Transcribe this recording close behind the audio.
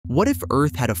What if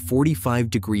Earth had a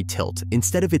 45-degree tilt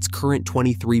instead of its current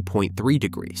 23.3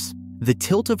 degrees? The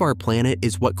tilt of our planet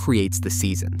is what creates the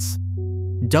seasons.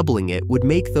 Doubling it would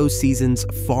make those seasons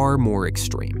far more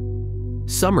extreme.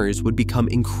 Summers would become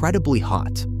incredibly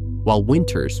hot, while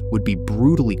winters would be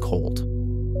brutally cold.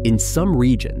 In some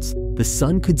regions, the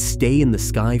sun could stay in the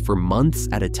sky for months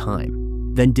at a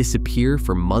time, then disappear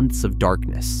for months of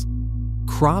darkness.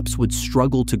 Crops would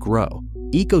struggle to grow,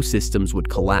 ecosystems would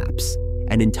collapse,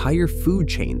 and entire food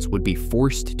chains would be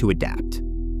forced to adapt.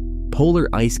 Polar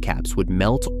ice caps would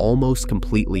melt almost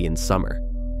completely in summer,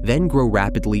 then grow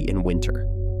rapidly in winter.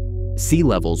 Sea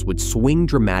levels would swing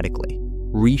dramatically,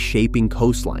 reshaping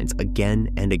coastlines again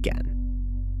and again.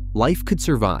 Life could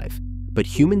survive, but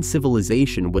human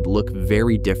civilization would look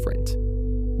very different.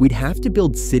 We'd have to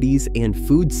build cities and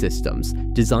food systems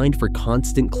designed for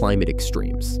constant climate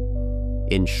extremes.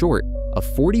 In short, a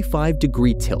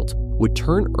 45-degree tilt would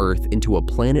turn Earth into a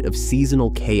planet of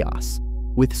seasonal chaos,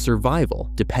 with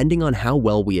survival depending on how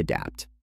well we adapt.